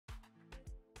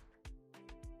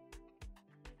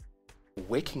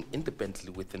working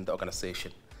independently within the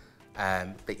organization,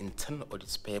 the internal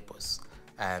audit's purpose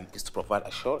is to provide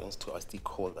assurance to our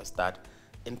stakeholders that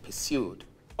in pursuit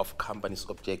of company's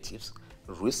objectives,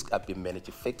 risks are being managed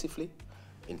effectively,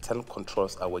 internal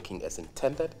controls are working as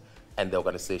intended, and the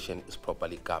organization is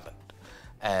properly governed.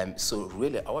 So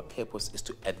really our purpose is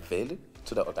to add value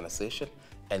to the organization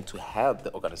and to help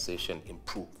the organization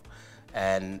improve.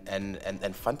 And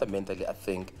fundamentally, I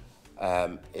think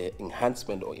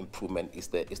enhancement or improvement is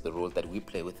the role that we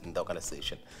play within the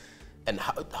organization. And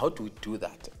how do we do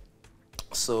that?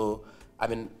 So, I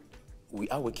mean, we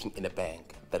are working in a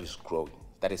bank that is growing,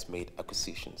 that has made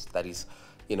acquisitions, that is,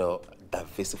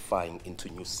 diversifying into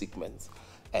new segments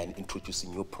and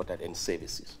introducing new products and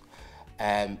services.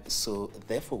 So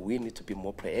therefore, we need to be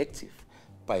more proactive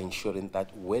by ensuring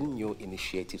that when new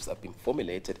initiatives are being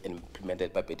formulated and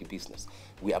implemented by Better Business,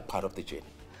 we are part of the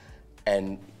journey.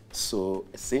 And so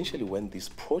essentially when these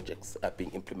projects are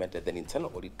being implemented, then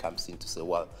internal audit comes in to say,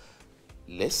 well,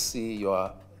 let's see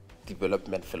your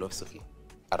development philosophy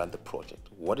around the project.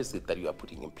 What is it that you are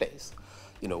putting in place?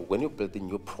 When you're building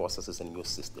new processes and new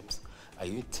systems, are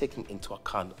you taking into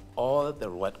account all the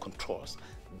right controls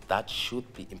that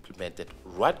should be implemented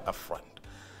right up front,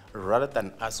 rather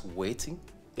than us waiting,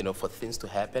 for things to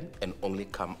happen and only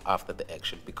come after the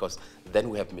action, because then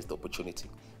we have missed the opportunity.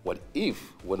 What if,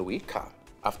 when we come,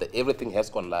 after everything has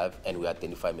gone live and we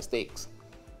identify mistakes,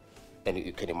 and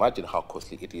you can imagine how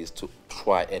costly it is to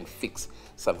try and fix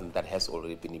something that has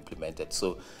already been implemented.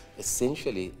 So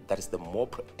essentially, that is the more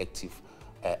proactive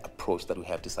approach that we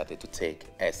have decided to take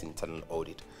as internal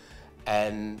audit.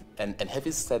 And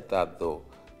having said that, though,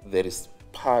 there is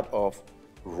part of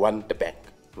run the bank,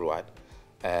 right?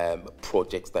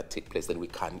 Projects that take place, and we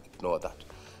can't ignore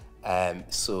that.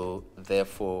 So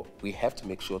therefore, we have to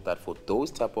make sure that for those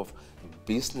type of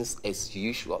business as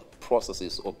usual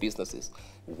processes or businesses,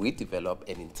 we develop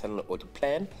an internal audit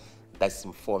plan that's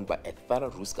informed by a thorough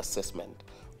risk assessment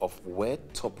of where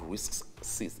top risks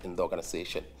sit in the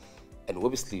organization. And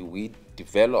obviously, we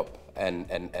develop and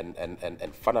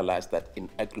finalize that in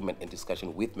agreement and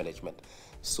discussion with management,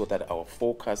 so that our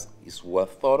forecast is well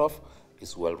thought of,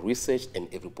 is well researched, and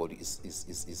everybody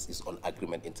is on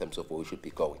agreement in terms of where we should be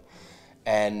going.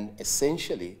 And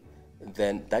essentially,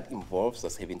 then that involves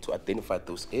us having to identify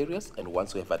those areas, and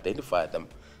once we have identified them,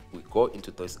 we go into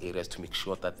those areas to make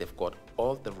sure that they've got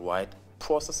all the right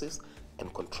processes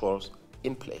and controls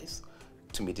in place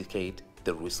to mitigate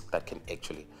the risk that can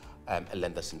actually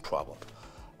land us in trouble.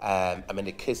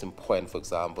 A case in point, for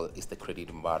example, is the credit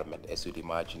environment, as you'd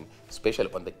imagine,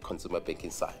 especially on the consumer banking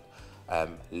side.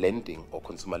 Lending or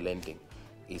consumer lending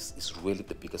is really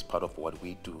the biggest part of what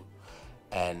we do,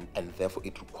 and therefore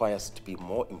it requires to be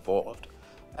more involved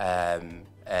and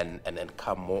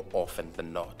come more often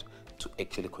than not to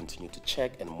actually continue to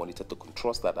check and monitor the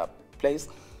controls that are placed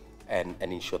and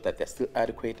ensure that they're still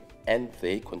adequate and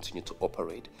they continue to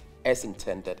operate as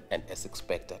intended and as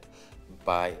expected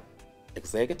by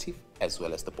executive as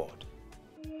well as the board.